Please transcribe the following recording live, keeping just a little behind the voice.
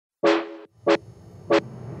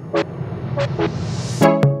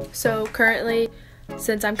So currently,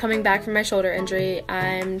 since I'm coming back from my shoulder injury,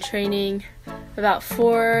 I'm training about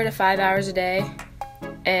 4 to 5 hours a day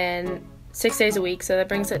and 6 days a week, so that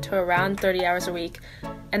brings it to around 30 hours a week.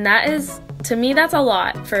 And that is, to me, that's a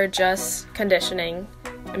lot for just conditioning.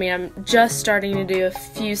 I mean, I'm just starting to do a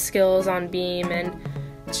few skills on beam, and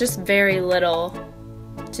it's just very little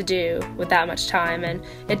to do with that much time, and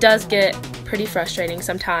it does get pretty frustrating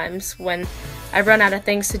sometimes when I run out of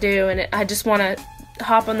things to do and I just want to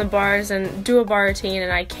hop on the bars and do a bar routine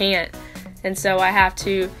and I can't, and so I have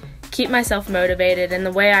to keep myself motivated. And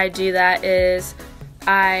the way I do that is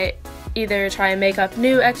I either try and make up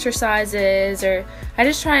new exercises, or I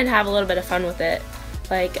just try and have a little bit of fun with it.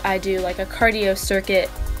 Like I do like a cardio circuit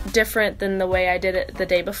different than the way I did it the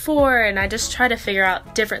day before, and I just try to figure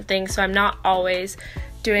out different things so I'm not always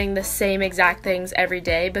doing the same exact things every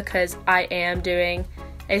day, because I am doing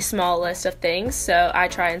a small list of things, so I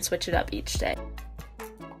try and switch it up each day.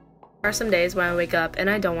 There are some days when I wake up and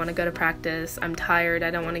I don't want to go to practice. I'm tired, I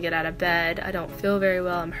don't want to get out of bed, I don't feel very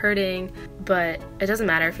well, I'm hurting, but it doesn't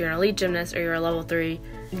matter if you're an elite gymnast or you're a level 3,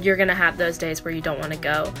 you're gonna have those days where you don't want to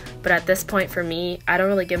go. But at this point for me, I don't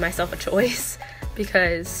really give myself a choice,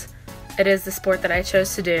 because it is the sport that I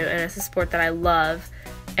chose to do and it's a sport that I love,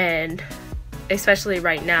 and especially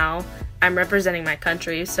right now, I'm representing my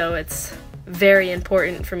country, so it's very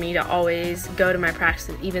important for me to always go to my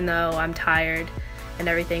practices even though I'm tired and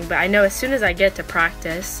everything. But I know as soon as I get to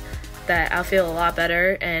practice that I'll feel a lot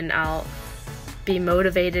better and I'll be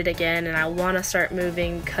motivated again and I want to start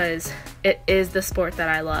moving, because it is the sport that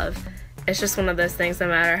I love. It's just one of those things, no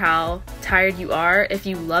matter how tired you are, if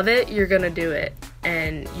you love it, you're gonna do it,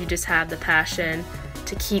 and you just have the passion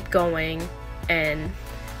to keep going, and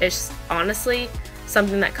it's honestly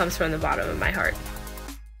something that comes from the bottom of my heart.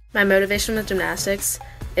 My motivation with gymnastics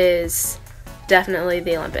is definitely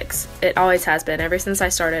the Olympics. It always has been. Ever since I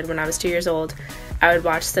started when I was 2 years old, I would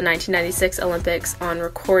watch the 1996 Olympics on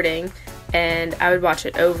recording, and I would watch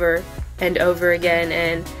it over and over again,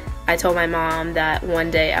 and I told my mom that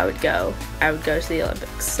one day I would go to the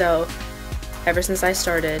Olympics. So ever since I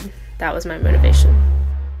started, that was my motivation.